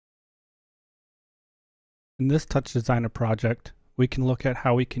In this TouchDesigner project, we can look at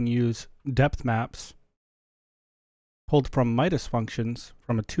how we can use depth maps pulled from MiDaS functions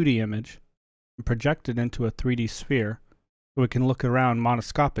from a 2D image and projected into a 3D sphere, so we can look around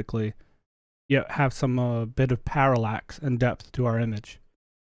monoscopically, yet have some bit of parallax and depth to our image.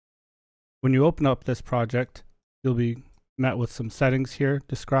 When you open up this project, you'll be met with some settings here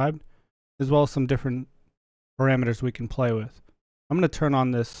described, as well as some different parameters we can play with. I'm going to turn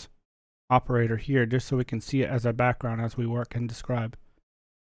on this operator here just so we can see it as a background as we work and describe.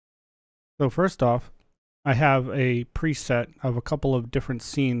 So first off, I have a preset of a couple of different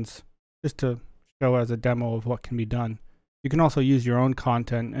scenes just to show as a demo of what can be done. You can also use your own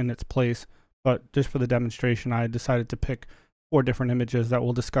content in its place, but just for the demonstration I decided to pick 4 different images that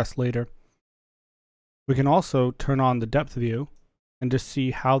we'll discuss later. We can also turn on the depth view and just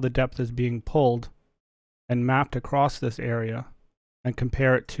see how the depth is being pulled and mapped across this area and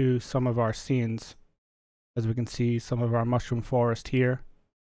compare it to some of our scenes. As we can see, some of our mushroom forest here,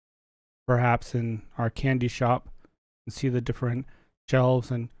 perhaps in our candy shop, and see the different shelves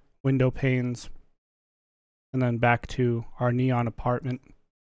and window panes, and then back to our neon apartment.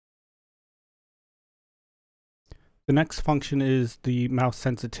 The next function is the mouse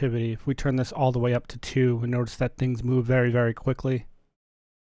sensitivity. If we turn this all the way up to 2, we notice that things move very quickly.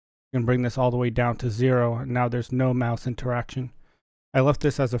 You can bring this all the way down to 0, and now there's no mouse interaction. I left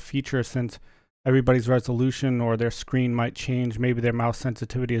this as a feature since everybody's resolution or their screen might change. Maybe their mouse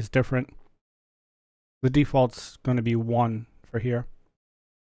sensitivity is different. The default's going to be 1 for here.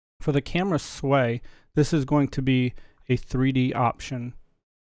 For the camera sway, this is going to be a 3D option.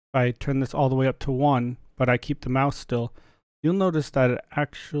 If I turn this all the way up to 1, but I keep the mouse still, you'll notice that it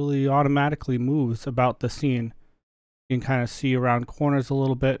actually automatically moves about the scene. You can kind of see around corners a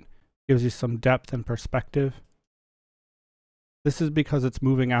little bit, gives you some depth and perspective. This is because it's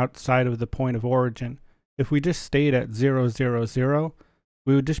moving outside of the point of origin. If we just stayed at 0, 0, 0,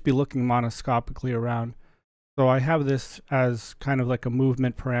 we would just be looking monoscopically around. So I have this as kind of like a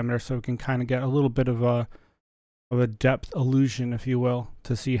movement parameter, so we can kind of get a little bit of a depth illusion, if you will,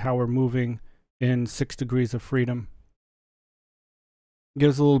 to see how we're moving in 6 degrees of freedom. It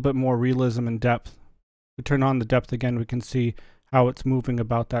gives a little bit more realism and depth. If we turn on the depth again, we can see how it's moving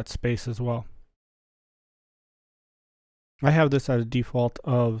about that space as well. I have this at a default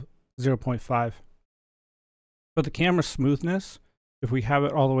of 0.5. For the camera smoothness, if we have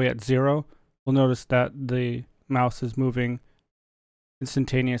it all the way at 0, we'll notice that the mouse is moving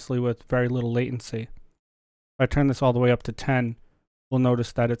instantaneously with very little latency. If I turn this all the way up to 10, we'll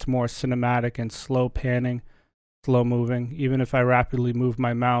notice that it's more cinematic and slow panning, slow moving. Even if I rapidly move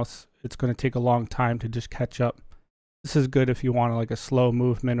my mouse, it's going to take a long time to just catch up. This is good if you want like a slow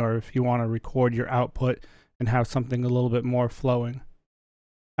movement, or if you want to record your output and have something a little bit more flowing.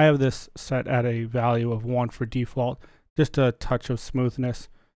 I have this set at a value of 1 for default, just a touch of smoothness,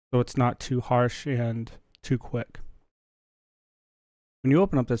 so it's not too harsh and too quick. When you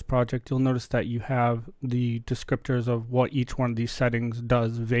open up this project, you'll notice that you have the descriptors of what each one of these settings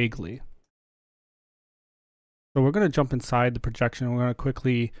does vaguely. So we're going to jump inside the projection, and we're going to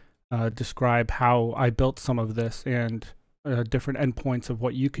quickly describe how I built some of this and different endpoints of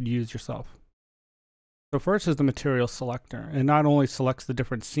what you could use yourself. So first is the material selector. It not only selects the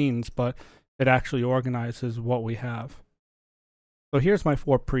different scenes, but it actually organizes what we have. So here's my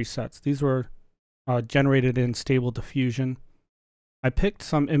 4 presets. These were generated in Stable Diffusion. I picked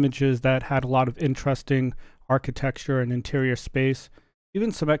some images that had a lot of interesting architecture and interior space.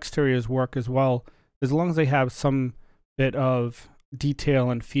 Even some exteriors work as well, as long as they have some bit of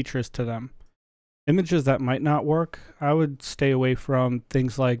detail and features to them. Images that might not work, I would stay away from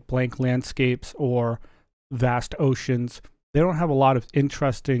things like blank landscapes or vast oceans. They don't have a lot of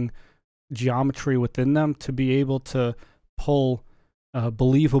interesting geometry within them to be able to pull a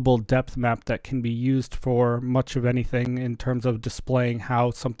believable depth map that can be used for much of anything in terms of displaying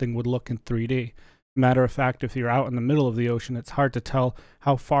how something would look in 3D. Matter of fact, if you're out in the middle of the ocean, it's hard to tell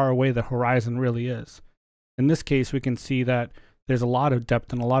how far away the horizon really is. In this case, we can see that there's a lot of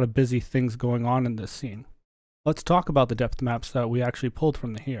depth and a lot of busy things going on in this scene. Let's talk about the depth maps that we actually pulled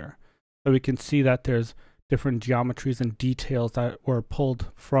from here. So we can see that there's different geometries and details that were pulled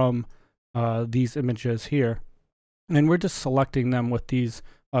from these images here. And we're just selecting them with these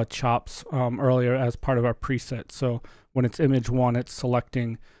chops earlier as part of our preset. So when it's image 1, it's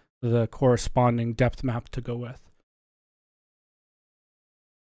selecting the corresponding depth map to go with.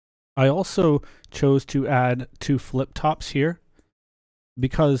 I also chose to add 2 flip tops here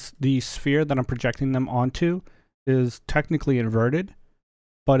because the sphere that I'm projecting them onto is technically inverted.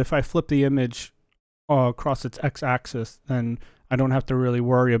 But if I flip the image across its x-axis, then I don't have to really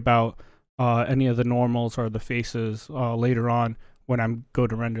worry about any of the normals or the faces later on when I go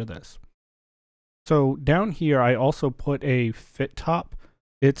to render this. So down here, I also put a fit top.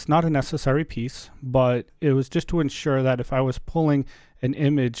 It's not a necessary piece, but it was just to ensure that if I was pulling an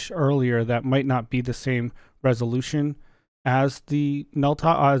image earlier that might not be the same resolution as the null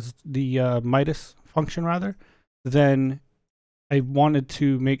top, as the MiDaS function rather, then I wanted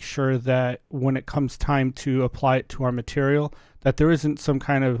to make sure that when it comes time to apply it to our material, that there isn't some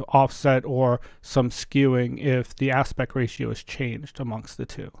kind of offset or some skewing if the aspect ratio is changed amongst the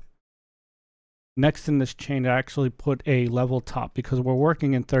two. Next in this chain, I actually put a level top because we're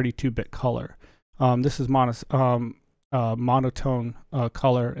working in 32-bit color. This is monotone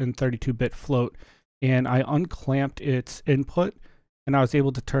color in 32-bit float, and I unclamped its input, and I was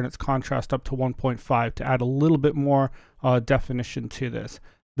able to turn its contrast up to 1.5 to add a little bit more definition to this.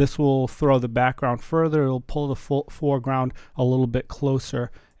 This will throw the background further, it'll pull the foreground a little bit closer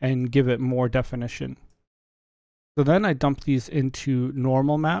and give it more definition. So then I dump these into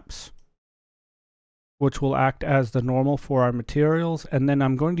normal maps, which will act as the normal for our materials, and then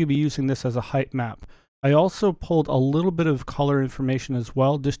I'm going to be using this as a height map. I also pulled a little bit of color information as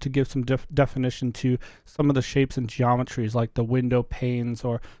well, just to give some definition to some of the shapes and geometries, like the window panes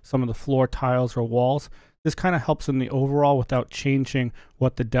or some of the floor tiles or walls. This kind of helps in the overall without changing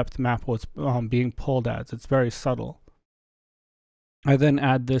what the depth map was being pulled as. It's very subtle. I then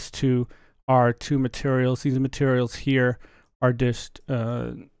add this to our two materials. These materials here are just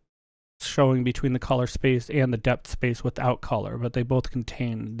showing between the color space and the depth space without color, but they both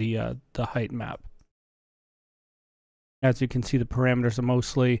contain the height map. As you can see, the parameters are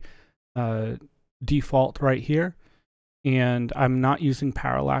mostly default right here, and I'm not using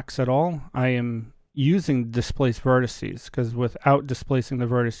parallax at all. I am using displaced vertices, because without displacing the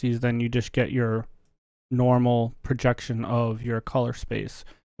vertices, then you just get your normal projection of your color space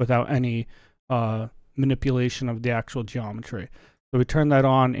without any manipulation of the actual geometry. So we turn that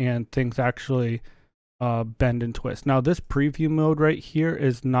on and things actually bend and twist. Now this preview mode right here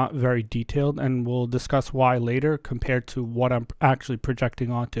is not very detailed, and we'll discuss why later compared to what I'm actually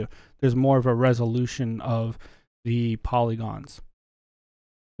projecting onto. There's more of a resolution of the polygons.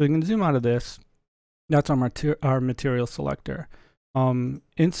 So you can zoom out of this. That's our material selector.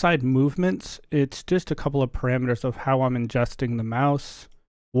 Inside movements, it's just a couple of parameters of how I'm ingesting the mouse,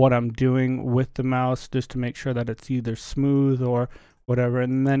 what I'm doing with the mouse, just to make sure that it's either smooth or whatever.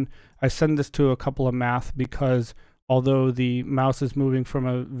 And then I send this to a couple of math, because although the mouse is moving from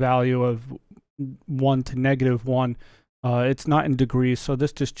a value of 1 to -1, it's not in degrees, so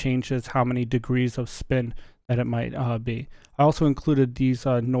this just changes how many degrees of spin that it might be. I also included these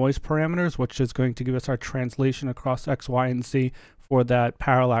noise parameters, which is going to give us our translation across X, Y, and Z for that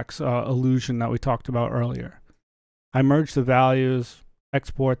parallax illusion that we talked about earlier. I merge the values,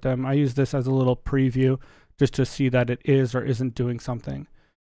 export them. I use this as a little preview just to see that it is or isn't doing something.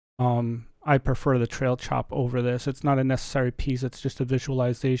 I prefer the trail chop over this. It's not a necessary piece, it's just a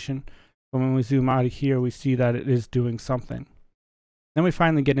visualization. But when we zoom out of here, we see that it is doing something. Then we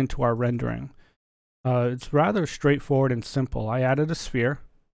finally get into our rendering. It's rather straightforward and simple. I added a sphere.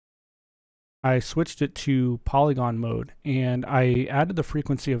 I switched it to polygon mode, and I added the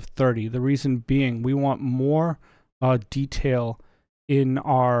frequency of 30. The reason being, we want more detail in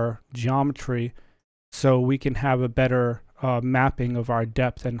our geometry so we can have a better mapping of our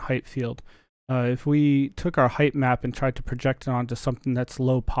depth and height field. If we took our height map and tried to project it onto something that's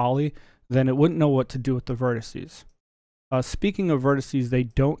low poly, then it wouldn't know what to do with the vertices. Speaking of vertices, they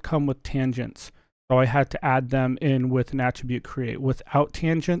don't come with tangents, so I had to add them in with an attribute create. Without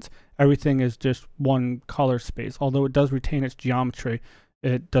tangents, everything is just one color space. Although it does retain its geometry,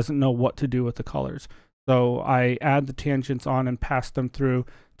 it doesn't know what to do with the colors. So I add the tangents on and pass them through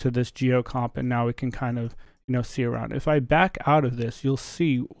to this geocomp, and now we can kind of, you know, see around. If I back out of this, you'll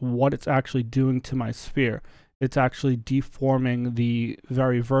see what it's actually doing to my sphere. It's actually deforming the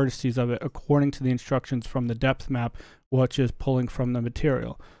very vertices of it according to the instructions from the depth map, which is pulling from the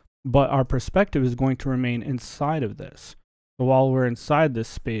material. But our perspective is going to remain inside of this. So while we're inside this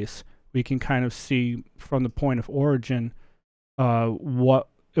space, we can kind of see from the point of origin what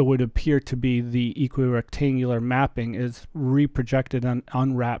it would appear to be the equirectangular mapping is reprojected and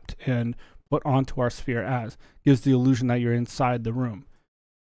unwrapped and put onto our sphere as. Gives the illusion that you're inside the room.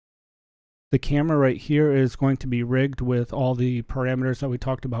 The camera right here is going to be rigged with all the parameters that we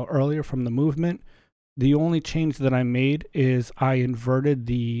talked about earlier from the movement. The only change that I made is I inverted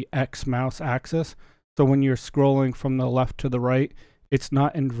the X mouse axis. So when you're scrolling from the left to the right, it's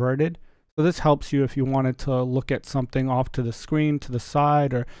not inverted. So this helps you if you wanted to look at something off to the screen, to the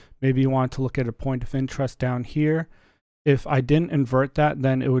side, or maybe you want to look at a point of interest down here. If I didn't invert that,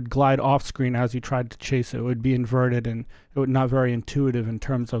 then it would glide off screen as you tried to chase it. It would be inverted and it would not very intuitive in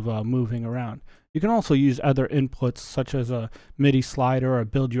terms of moving around. You can also use other inputs such as a MIDI slider or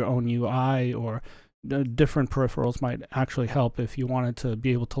build your own UI, or different peripherals might actually help if you wanted to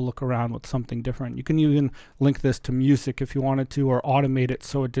be able to look around with something different. You can even link this to music if you wanted to, or automate it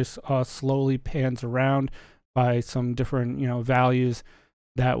so it just slowly pans around by some different values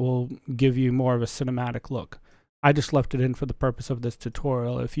that will give you more of a cinematic look. I just left it in for the purpose of this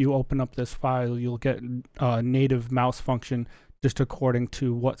tutorial. If you open up this file, you'll get a native mouse function just according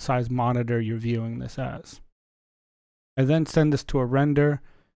to what size monitor you're viewing this as. I then send this to a render.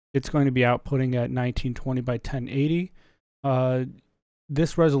 It's going to be outputting at 1920 by 1080.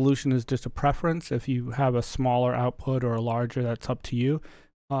 This resolution is just a preference. If you have a smaller output or a larger, that's up to you.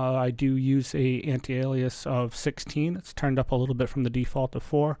 I do use a anti-alias of 16. It's turned up a little bit from the default of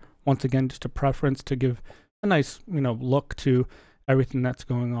 4. Once again, just a preference to give a nice look to everything that's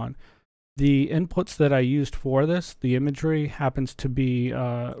going on. The inputs that I used for this, the imagery, happens to be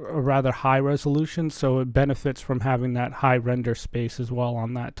a rather high resolution, so it benefits from having that high render space as well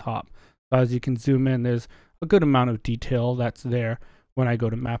on that top. So as you can zoom in, there's a good amount of detail that's there when I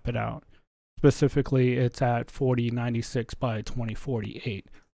go to map it out. Specifically, it's at 4096 by 2048.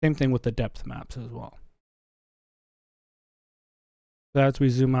 Same thing with the depth maps as well. So as we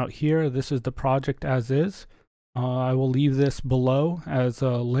zoom out here, this is the project as is. I will leave this below as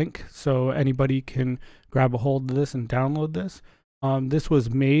a link so anybody can grab a hold of this and download this. This was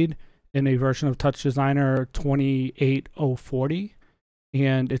made in a version of TouchDesigner 28040,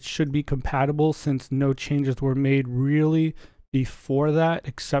 and it should be compatible since no changes were made really before that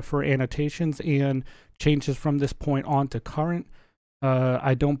except for annotations and changes from this point on to current.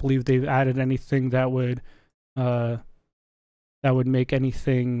 I don't believe they've added anything that would make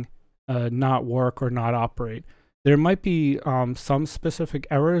anything not work or not operate. There might be some specific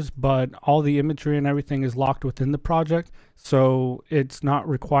errors, but all the imagery and everything is locked within the project, so it's not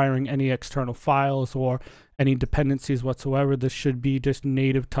requiring any external files or any dependencies whatsoever. This should be just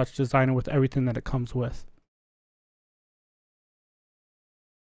native TouchDesigner with everything that it comes with.